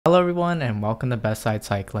Hello everyone and welcome to Best Side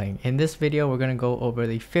Cycling. In this video we're going to go over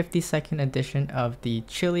the 52nd edition of the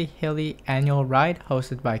Chilly Hilly annual ride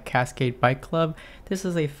hosted by Cascade Bike Club. This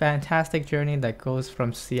is a fantastic journey that goes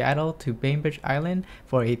from Seattle to Bainbridge Island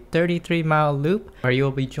for a 33-mile loop where you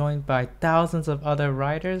will be joined by thousands of other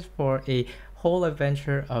riders for a whole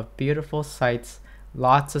adventure of beautiful sights,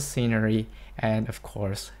 lots of scenery, and of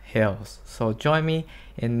course hills. So join me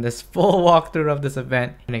in this full walkthrough of this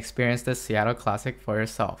event and experience this Seattle classic for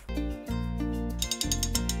yourself.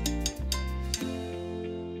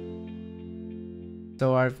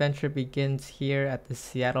 So our adventure begins here at the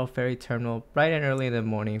Seattle Ferry Terminal bright and early in the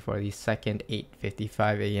morning for the second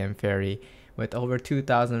 8:55 a.m. ferry. With over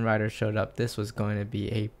 2,000 riders showed up, this was going to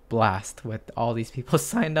be a blast with all these people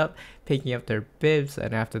signed up, picking up their bibs,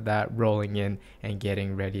 and after that rolling in and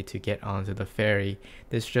getting ready to get onto the ferry.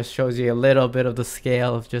 This just shows you a little bit of the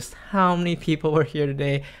scale of just how many people were here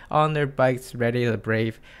today on their bikes ready to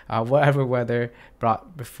brave whatever weather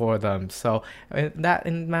brought before them. So with that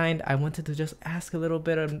in mind, I wanted to just ask a little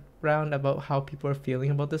bit around about how people are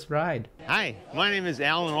feeling about this ride. Hi, my name is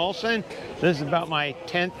Alan Olson. This is about my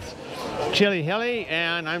 10th Chilly Hilly,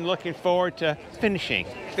 and I'm looking forward to finishing.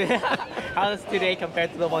 How does today compare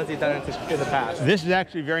to the ones you've done in the past? This is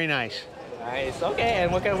actually very nice. Nice. Okay,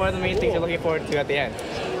 and what are the main things you're looking forward to at the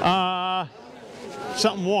end?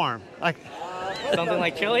 Something warm, like Something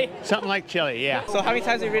like chili? something like chili, yeah. So how many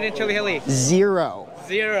times have you ridden Chilly Hilly? Zero.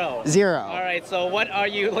 Zero. All right, so what are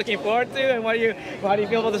you looking forward to, and how do you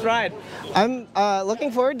feel about this ride? I'm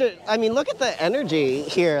looking forward to, look at the energy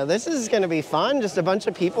here. This is going to be fun. Just a bunch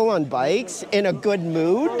of people on bikes in a good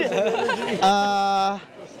mood.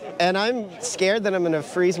 And I'm scared that I'm going to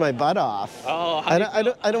freeze my butt off. Oh, I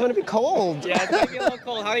don't want to be cold. Yeah, it's going to be a little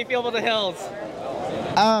cold. How do you feel about the hills?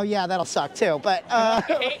 Oh yeah, that'll suck too. But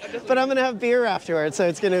but I'm gonna have beer afterwards, so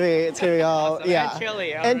it's gonna be all Awesome. yeah. And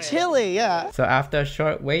chilly. And chilly, yeah. So after a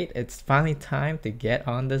short wait, it's finally time to get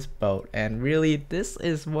on this boat, and really this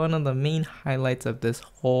is one of the main highlights of this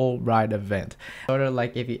whole ride event. Sort of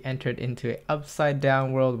like if you entered into an upside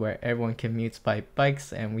down world where everyone commutes by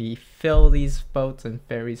bikes, and we fill these boats and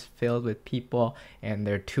ferries filled with people and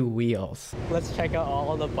their two wheels. Let's check out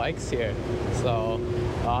all of the bikes here. So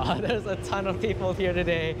there's a ton of people here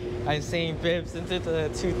today. I'm seeing bibs into the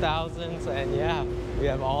 2000s, and yeah, we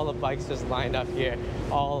have all the bikes just lined up here,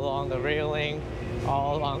 all along the railing,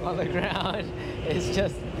 all along on the ground. It's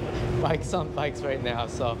just bikes on bikes right now,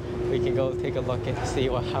 so we can go take a look and see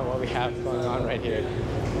what we have going on right here.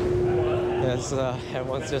 Yes,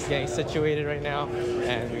 everyone's just getting situated right now,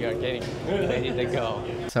 and we are getting ready to go.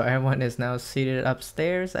 So everyone is now seated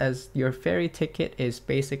upstairs, as your ferry ticket is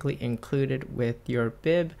basically included with your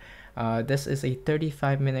bib. This is a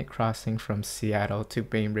 35-minute crossing from Seattle to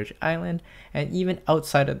Bainbridge Island, and even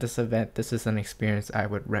outside of this event, this is an experience I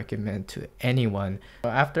would recommend to anyone. So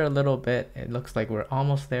after a little bit, it looks like we're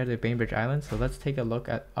almost there to Bainbridge Island, so let's take a look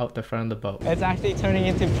out the front of the boat. It's actually turning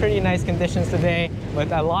into pretty nice conditions today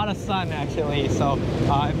with a lot of sun actually, so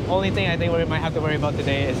only thing I think we might have to worry about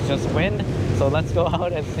today is just wind. So let's go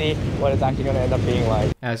out and see what it's actually going to end up being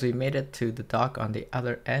like. As we made it to the dock on the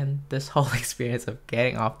other end, this whole experience of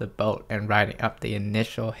getting off the boat and riding up the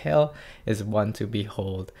initial hill is one to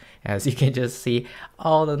behold. As you can just see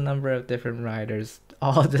all the number of different riders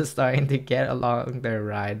all just starting to get along their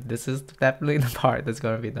ride. This is definitely the part that's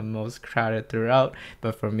going to be the most crowded throughout,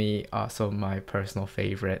 but for me also my personal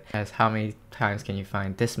favorite, as how many times can you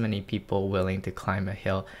find this many people willing to climb a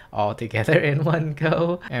hill all together in one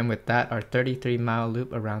go? And with that, our 33-mile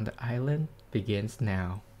loop around the island begins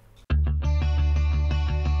now.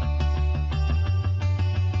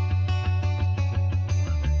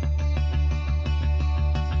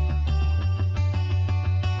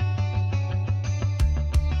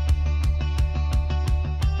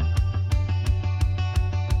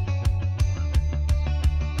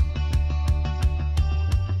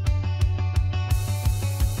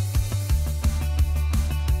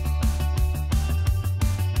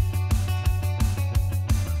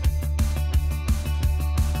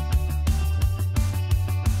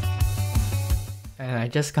 And I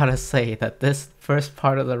just gotta say that this first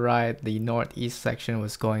part of the ride, the northeast section,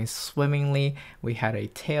 was going swimmingly. We had a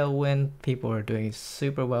tailwind, people were doing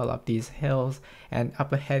super well up these hills, and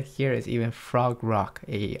up ahead here is even Frog Rock,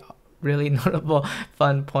 a really notable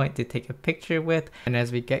fun point to take a picture with. And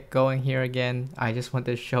as we get going here again, I just want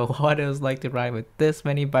to show what it was like to ride with this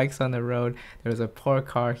many bikes on the road. There was a poor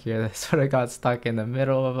car here that sort of got stuck in the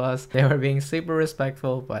middle of us. They were being super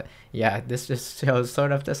respectful, but yeah, this just shows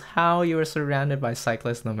sort of just how you were surrounded by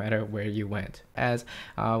cyclists no matter where you went. as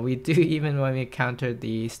we do even when we encountered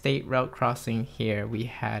the state route crossing here, we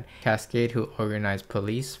had Cascade who organized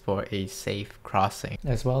police for a safe crossing,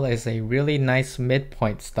 as well as a really nice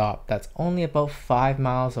midpoint stop that's only about 5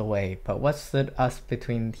 miles away. But what stood us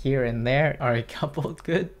between here and there are a couple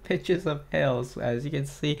good pitches of hills. As you can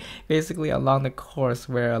see, basically along the course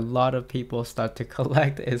where a lot of people start to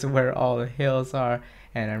collect is where all the hills are.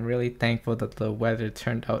 And I'm really thankful that the weather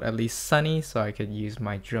turned out at least sunny, so I could use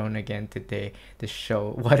my drone again today to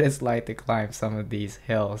show what it's like to climb some of these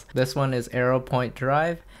hills. This one is Arrow Point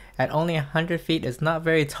Drive. At only 100 feet, it's not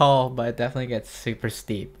very tall, but it definitely gets super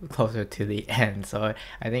steep closer to the end. So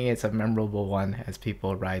I think it's a memorable one as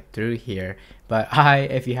people ride through here. But I,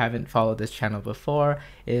 if you haven't followed this channel before,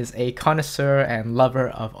 is a connoisseur and lover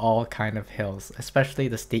of all kind of hills, especially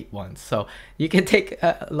the steep ones. So you can take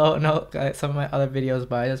a low note at some of my other videos,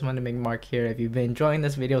 but I just want to make a mark here. If you've been enjoying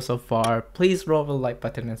this video so far, please roll the like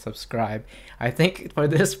button and subscribe. I think for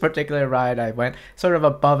this particular ride, I went sort of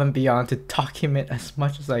above and beyond to document as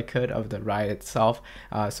much as I could of the ride itself,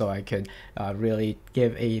 so I could really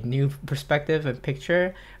give a new perspective and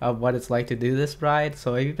picture of what it's like to do this ride.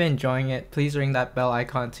 So if you've been enjoying it, please ring that bell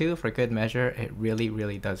icon too for good measure. It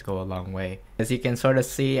really does go a long way. As you can sort of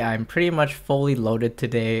see, I'm pretty much fully loaded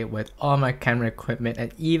today with all my camera equipment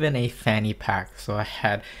and even a fanny pack, so I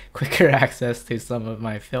had quicker access to some of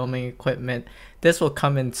my filming equipment. This will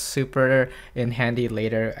come in super in handy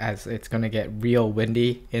later as it's gonna get real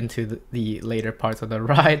windy into the later parts of the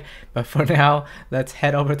ride. But for now, let's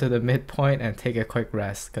head over to the midpoint and take a quick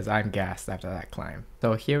rest because I'm gassed after that climb.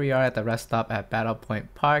 So here we are at the rest stop at Battle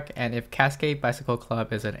Point Park, and if Cascade Bicycle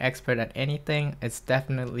Club is an expert at anything, it's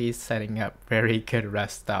definitely setting up very good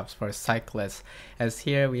rest stops for cyclists. As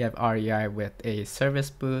here we have REI with a service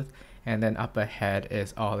booth, and then up ahead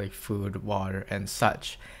is all the food, water, and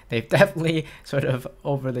such. They've definitely sort of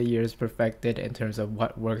over the years perfected in terms of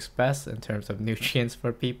what works best in terms of nutrients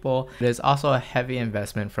for people. There's also a heavy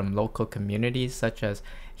investment from local communities, such as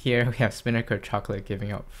here we have Spinnaker Chocolate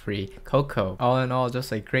giving out free cocoa. All in all,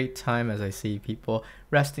 just a great time as I see people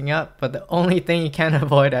resting up, but the only thing you can't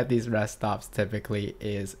avoid at these rest stops typically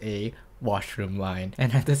is a washroom line.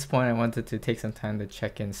 And at this point I wanted to take some time to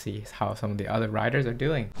check and see how some of the other riders are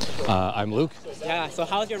doing. I'm Luke. Yeah, so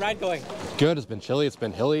how's your ride going? Good. It's been chilly, it's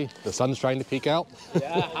been hilly, the sun's trying to peek out.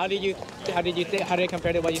 Yeah, how did it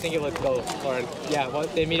compare to what you think it would go? Or yeah,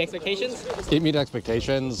 did it meet expectations? It meet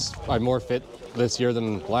expectations. I'm more fit this year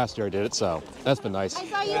than last year I did it, so that's been nice. I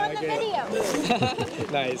saw you in the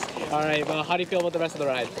video. Nice. All right, well, how do you feel about the rest of the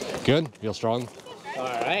ride? Good. Feel strong. All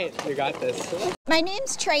right, you got this. My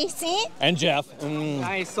name's Tracy. And Jeff.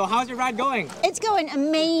 Nice. So how's your ride going? It's going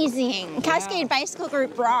amazing. Cascade Bicycle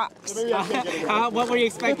Group rocks. What were you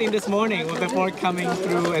expecting this morning before coming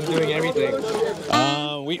through and doing everything?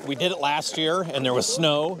 We did it last year and there was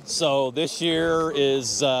snow, so this year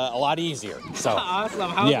is a lot easier. So Awesome.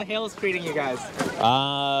 How's the hills treating you guys?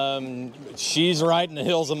 She's riding the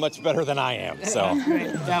hills much better than I am. So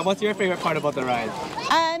Yeah, what's your favorite part about the ride?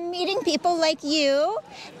 Meeting people like you,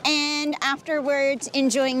 and afterwards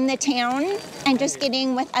enjoying the town and just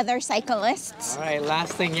getting with other cyclists. All right,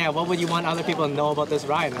 last thing, what would you want other people to know about this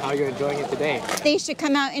ride and how you're enjoying it today? They should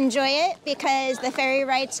come out and enjoy it because the ferry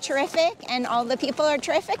ride's terrific and all the people are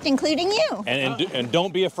terrific, including you. and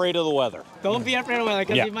don't be afraid of the weather. Don't be afraid of weather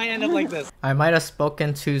because you might end up like this. I might have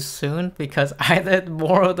spoken too soon because either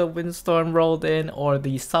more of the windstorm rolled in or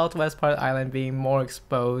the southwest part of the island being more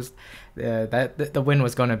exposed, the wind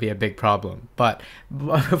was going to be a big problem. But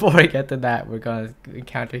before we get to that, we're going to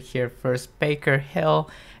encounter here first Baker Hill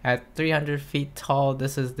at 300 feet tall.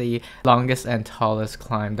 This is the longest and tallest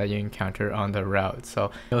climb that you encounter on the route.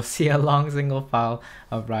 So you'll see a long single file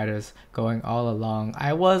of riders going all along.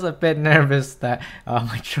 I was a bit nervous that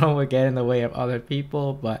my drone would get in the way of other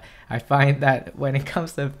people, but I find that when it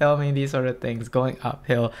comes to filming these sort of things, going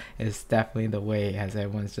uphill is definitely the way, as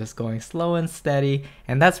everyone's just going slow and steady.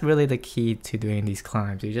 And that's really the key to doing these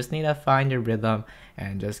climbs. You just need to find your rhythm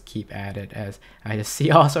and just keep at it. As I just see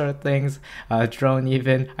all sort of things, drone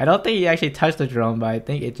even, I don't think he actually touched the drone, but I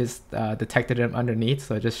think it just detected him underneath,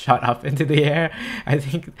 so it just shot up into the air, I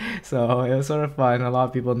think. So it was sort of fun. A lot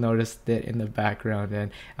of people noticed it in the background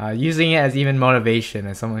and using it as even motivation,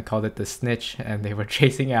 and someone called it the snitch, and they were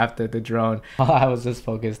chasing after the drone while I was just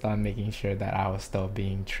focused on making sure that I was still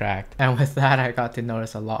being tracked. And with that, I got to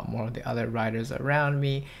notice a lot more of the other riders around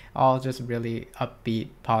me, all just really upbeat,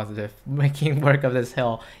 positive, making work of this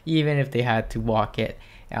hill, even if they had to walk it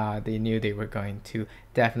they knew they were going to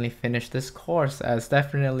definitely finish this course, as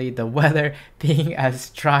definitely the weather being as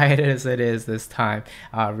dry as it is this time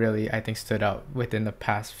really, I think, stood out within the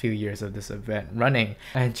past few years of this event running.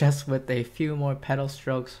 And just with a few more pedal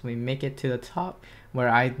strokes, we make it to the top, where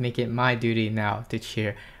I make it my duty now to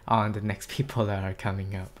cheer on the next people that are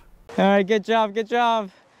coming up. All right, good job, good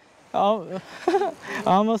job. Oh,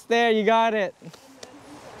 almost there, you got it.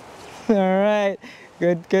 All right,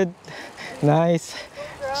 good, good, nice.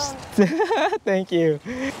 Thank you.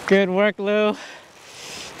 Good work, Lou.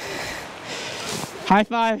 High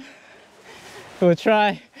five. We'll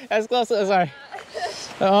try. As close as, sorry.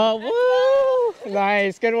 Oh, woo!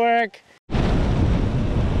 Nice, good work.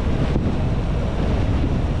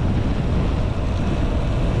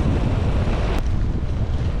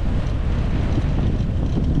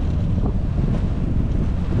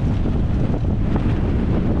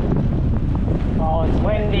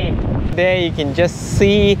 There you can just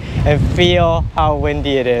see and feel how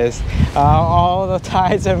windy it is. All the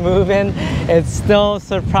tides are moving. It's still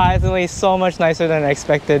surprisingly so much nicer than I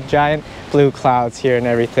expected. Giant blue clouds here and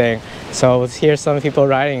everything. So here's some people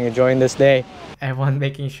riding, enjoying this day. Everyone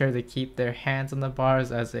making sure to keep their hands on the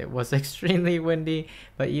bars as it was extremely windy,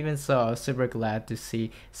 but even so, I was super glad to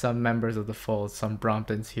see some members of the fold, some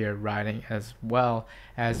Bromptons here riding as well.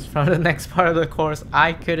 As from the next part of the course,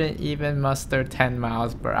 I couldn't even muster 10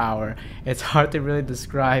 miles per hour. It's hard to really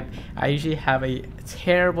describe. I usually have a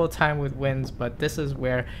terrible time with winds, but this is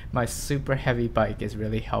where my super heavy bike is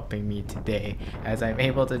really helping me today, as I'm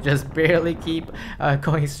able to just barely keep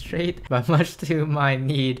going straight. But much to my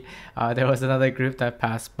need, there was another group that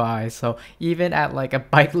passed by, so even at like a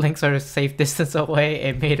bike length sort of safe distance away,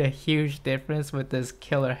 it made a huge difference with this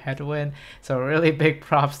killer headwind. So really big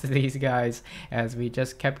props to these guys as we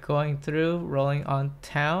just kept going through, rolling on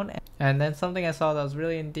town. And then something I saw that was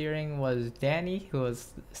really endearing was Danny, who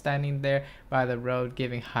was standing there by the road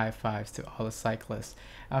giving high fives to all the cyclists.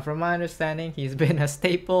 From my understanding, he's been a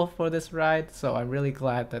staple for this ride, so I'm really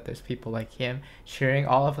glad that there's people like him cheering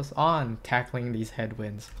all of us on, tackling these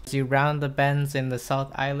headwinds. As you round the bends in the South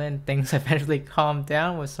Island, things eventually calmed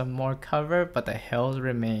down with some more cover, but the hills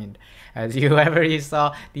remained. As you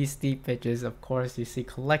saw these steep pitches, of course you see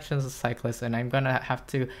collections of cyclists, and I'm gonna have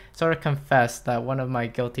to sort of confess that one of my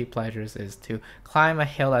guilty pleasures is to climb a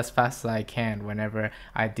hill as fast as I can whenever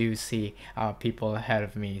I do see people ahead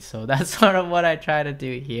of me. So that's sort of what I try to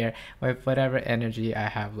do here with whatever energy I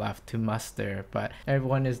have left to muster. But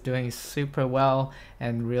everyone is doing super well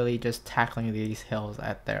and really just tackling these hills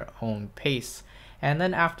at their own pace. And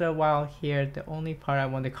then after a while here, the only part I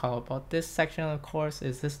want to call about this section of the course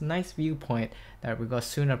is this nice viewpoint that we will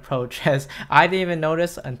soon approach, as I didn't even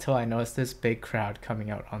notice until I noticed this big crowd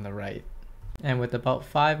coming out on the right. And with about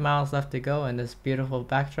 5 miles left to go and this beautiful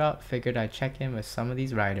backdrop, figured I'd check in with some of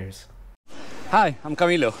these riders. Hi, I'm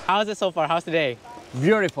Camilo. How's it so far? How's today?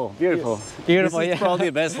 Beautiful, beautiful. Beautiful, This is probably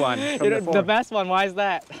the best one from the best one, why is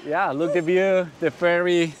that? Yeah, look the view, the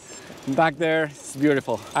ferry back there, it's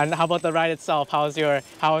beautiful. And how about the ride itself? How is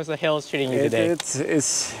the hills treating you today?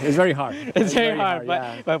 It's very hard. It's very hard,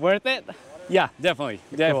 yeah. but worth it? Yeah, definitely.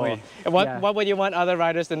 Cool. What would you want other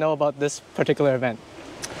riders to know about this particular event?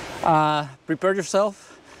 Prepare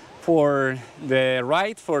yourself for the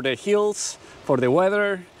ride, for the hills, for the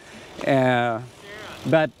weather,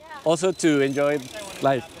 but also to enjoy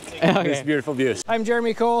life. Okay. These beautiful views. I'm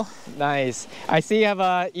Jeremy Cole. Nice. I see you have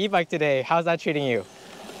an e-bike today. How's that treating you?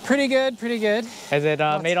 Pretty good, pretty good. Has it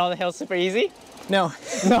made all the hills super easy? No.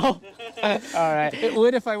 No? All right. It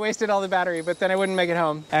would if I wasted all the battery, but then I wouldn't make it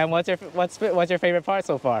home. And what's your favorite part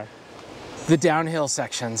so far? The downhill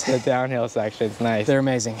sections. The downhill sections, nice. They're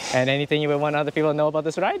amazing. And anything you would want other people to know about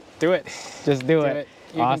this ride? Do it. Just do it.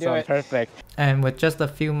 You awesome, can do it. Perfect. And with just a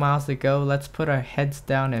few miles to go, let's put our heads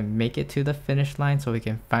down and make it to the finish line so we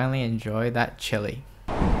can finally enjoy that chili.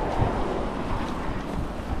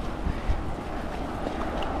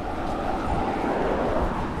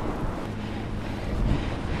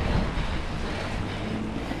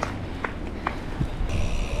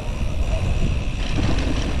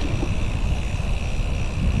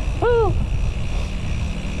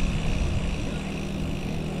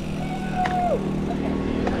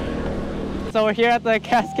 So we're here at the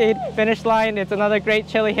Cascade finish line. It's another great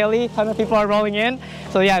Chilly Hilly. A ton of people are rolling in.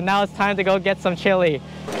 So yeah, now it's time to go get some chili.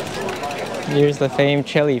 Here's the famed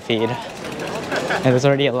chili feed. And there's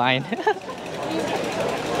already a line.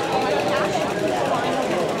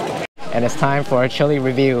 And it's time for a chili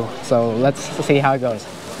review. So let's see how it goes.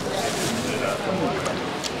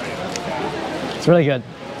 It's really good.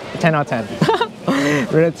 10 out of 10.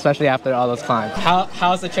 Especially after all those climbs.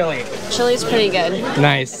 How's the chili? Chili's pretty good.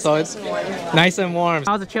 Nice. So it's nice and warm.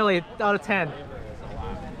 How's the chili out of 10?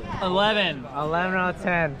 11. 11 out of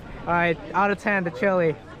 10. All right, out of 10, the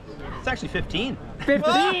chili. It's actually 15. 15!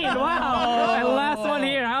 Wow! And last one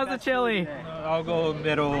here, how's the chili? I'll go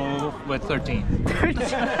middle with 13.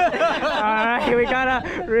 Alright, we got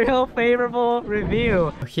a real favorable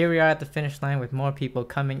review. Here we are at the finish line with more people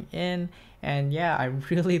coming in, and yeah, I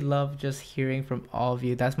really love just hearing from all of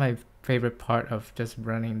you. That's my favorite part of just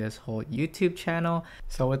running this whole YouTube channel.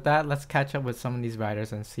 So with that, let's catch up with some of these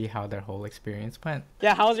riders and see how their whole experience went.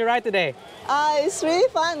 Yeah, how was your ride today? It's really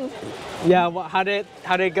fun. Yeah, well, how did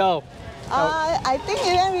it go? I think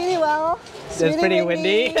it went really well. It's really pretty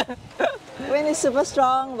windy. Wind is super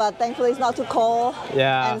strong, but thankfully it's not too cold.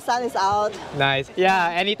 Yeah. And sun is out. Nice. Yeah,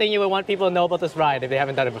 anything you would want people to know about this ride if they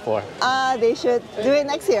haven't done it before? They should do it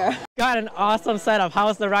next year. Got an awesome setup. How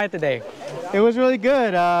was the ride today? It was really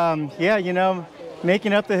good. Yeah, you know,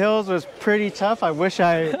 making up the hills was pretty tough. I wish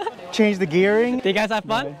I changed the gearing. Did you guys have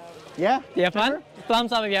fun? Yeah. You have fun?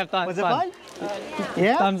 Thumbs up if you have fun. Was it fun?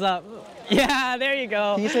 Yeah. Thumbs up. Yeah, there you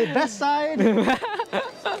go. Can you say best side?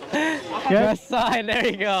 Best side, there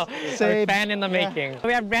you go. Say, fan in the making.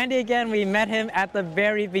 We have Randy again. We met him at the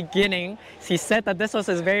very beginning. He said that this was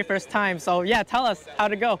his very first time. So yeah, tell us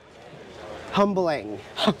how'd it go. Humbling.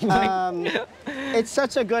 It's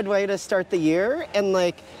such a good way to start the year, and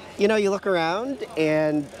like, you know, you look around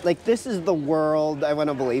and like this is the world I want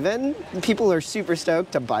to believe in. People are super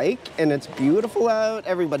stoked to bike and it's beautiful out.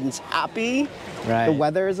 Everybody's happy. Right. The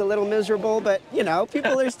weather is a little miserable, but you know,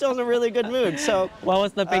 people are still in a really good mood. So what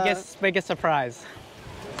was the biggest surprise?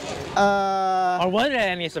 Or were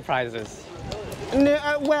there any surprises?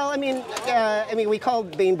 No, well, I mean, we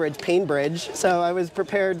called Bainbridge Painbridge, so I was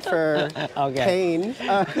prepared for pain.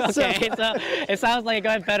 Okay, so it sounds like it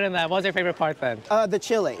went better than that. What was your favorite part then? The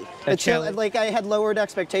chili. The chili. Like, I had lowered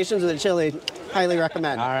expectations of the chili. Highly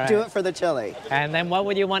recommend. All right. Do it for the chili. And then what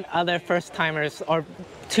would you want other first-timers or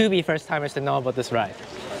to-be first-timers to know about this ride?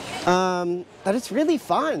 That it's really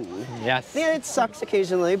fun. Yes. Yeah, it sucks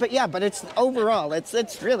occasionally, but yeah, but it's overall,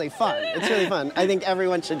 it's really fun. It's really fun. I think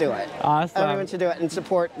everyone should do it. Awesome. Everyone should do it and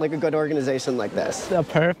support like a good organization like this.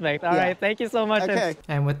 Perfect. All right, thank you so much. Okay.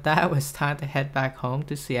 And with that, it was time to head back home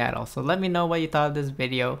to Seattle. So let me know what you thought of this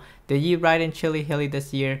video. Did you ride in Chilly Hilly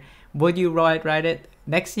this year? Would you ride it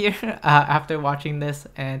next year after watching this?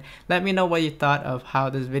 And let me know what you thought of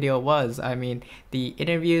how this video was. I mean, the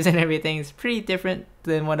interviews and everything is pretty different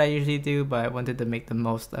than what I usually do, but I wanted to make the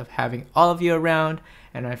most of having all of you around.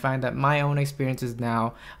 And I find that my own experiences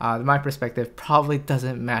now, my perspective probably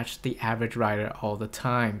doesn't match the average rider all the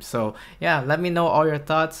time. So yeah, let me know all your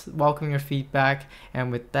thoughts, welcome your feedback. And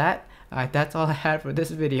with that, that's all I had for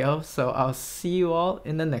this video. So I'll see you all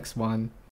in the next one.